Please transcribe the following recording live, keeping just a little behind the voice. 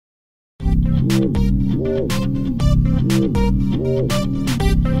The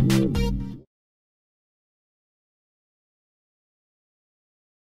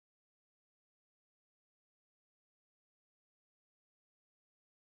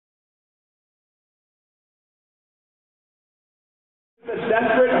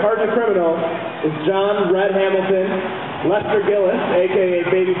desperate, hardened criminal is John Red Hamilton, Lester Gillis, a.k.a.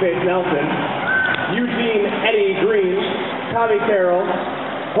 Babyface Nelson, Eugene Eddie Green, Tommy Carroll,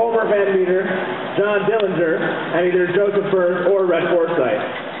 Homer Van Meter, John Dillinger, and either Joseph Burns or Red Forsythe.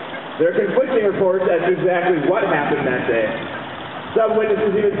 There are conflicting reports as to exactly what happened that day. Some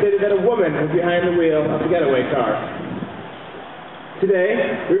witnesses even stated that a woman was behind the wheel of the getaway car.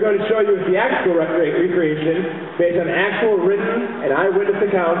 Today, we're going to show you a theatrical recreation based on actual written and eyewitness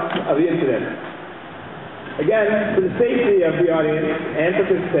accounts of the incident. Again, for the safety of the audience and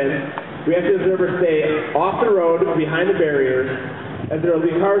participants, we have the observers stay off the road behind the barriers, as there will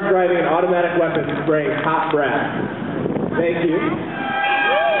be cars driving an automatic weapon spraying hot brass. Thank you.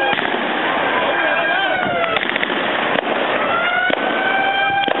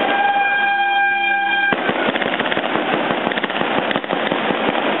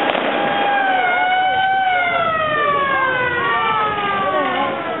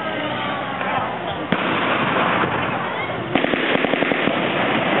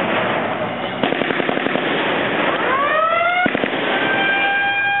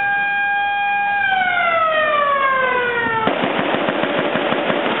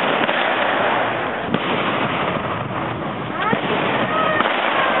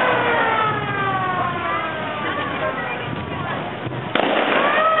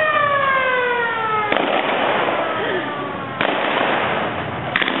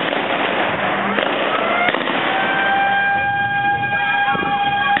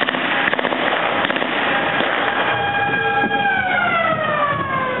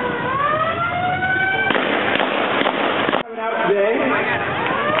 Today,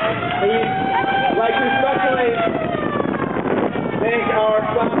 we'd like to especially thank our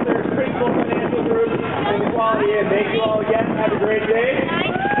sponsors, Principal Financial Group, and Equality Inn. Thank you all again. Have a great day.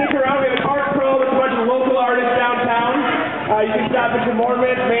 Stick around. We have a art pro with a bunch of local artists downtown. You can stop at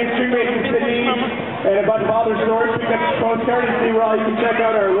Mormon, Main Street, Mason City, and a bunch of other stores. Pick up a postcard and see where all you can check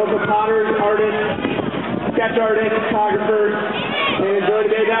out our local potters, artists, sketch artists, photographers, and enjoy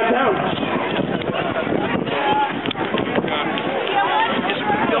the day downtown.